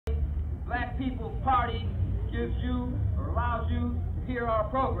Black People's Party gives you or allows you to hear our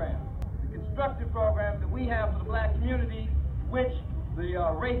program, the constructive programs that we have for the black community, which the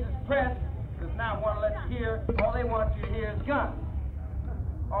racist press does not want to let you hear. All they want you to hear is guns.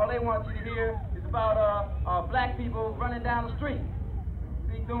 All they want you to hear is about black people running down the street,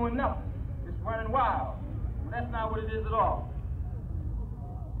 see, doing nothing, just running wild. But that's not what it is at all.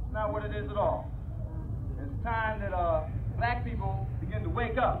 It's not what it is at all. It's time that black people begin to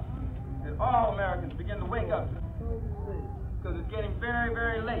wake up, that all Americans begin to wake up, because it's getting very,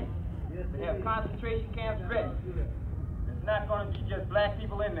 very late. They have concentration camps ready. It's not going to be just black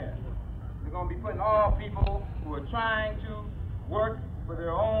people in there. They're going to be putting all people who are trying to work for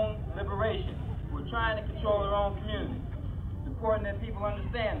their own liberation, who are trying to control their own community. It's important that people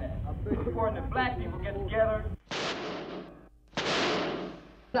understand that. It's important that black people get together.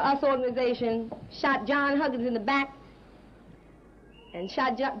 The US organization shot John Huggins in the back and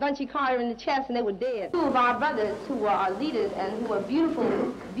shot Bunchy in the chest, and they were dead. Two of our brothers who were our leaders and who were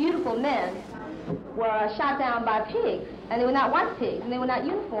beautiful, beautiful men were shot down by pigs. And they were not white pigs, and they were not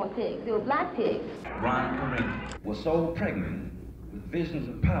uniform pigs. They were black pigs. Ron Kareem was so pregnant with visions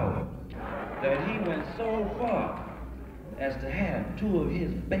of power that he went so far as to have two of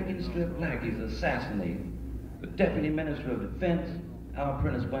his bacon strip lackeys assassinate the Deputy Minister of Defense, our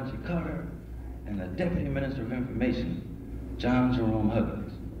Apprentice Bunchy Carter, and the Deputy Minister of Information, John Jerome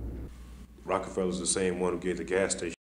Huggins. Rockefeller's the same one who gave the gas station